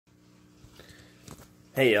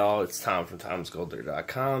Hey y'all, it's Tom from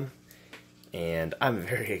tomsgolder.com, and I'm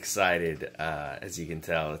very excited. As you can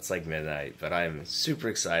tell, it's like midnight, but I'm super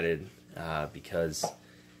excited because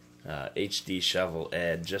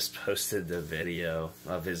HDshovelEd just posted the video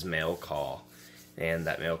of his mail call, and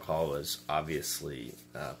that mail call was obviously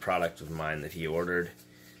a product of mine that he ordered.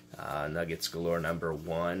 Nuggets Galore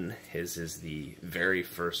 #1. His is the very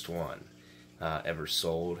first one ever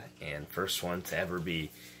sold, and first one to ever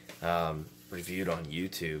be reviewed on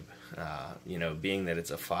YouTube. You know, being that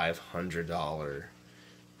it's a $500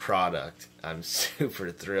 product, I'm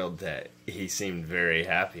super thrilled that he seemed very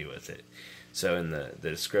happy with it. So in the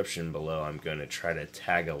description below, I'm going to try to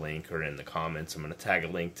tag a link, or in the comments, I'm going to tag a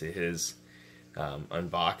link to his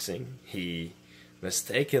unboxing. He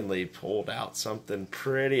mistakenly pulled out something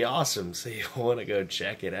pretty awesome, so you want to go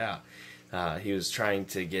check it out. He was trying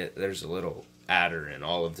to get, there's a little adder in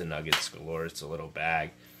all of the Nuggets Galore, it's a little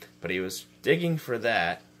bag, but he was digging for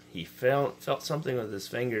that. He felt something with his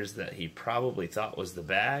fingers that he probably thought was the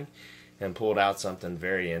bag, and pulled out something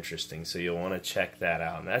very interesting, so you'll want to check that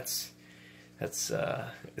out. And it's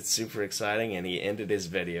super exciting, and he ended his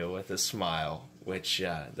video with a smile, which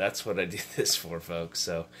that's what I do this for, folks.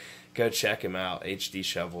 So go check him out,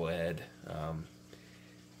 HDshovelEd, on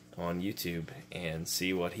YouTube, and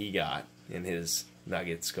see what he got in his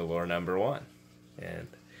Nuggets Galore #1. And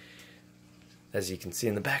as you can see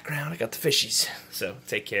in the background, I got the fishies. So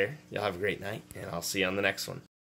take care, y'all have a great night, and I'll see you on the next one.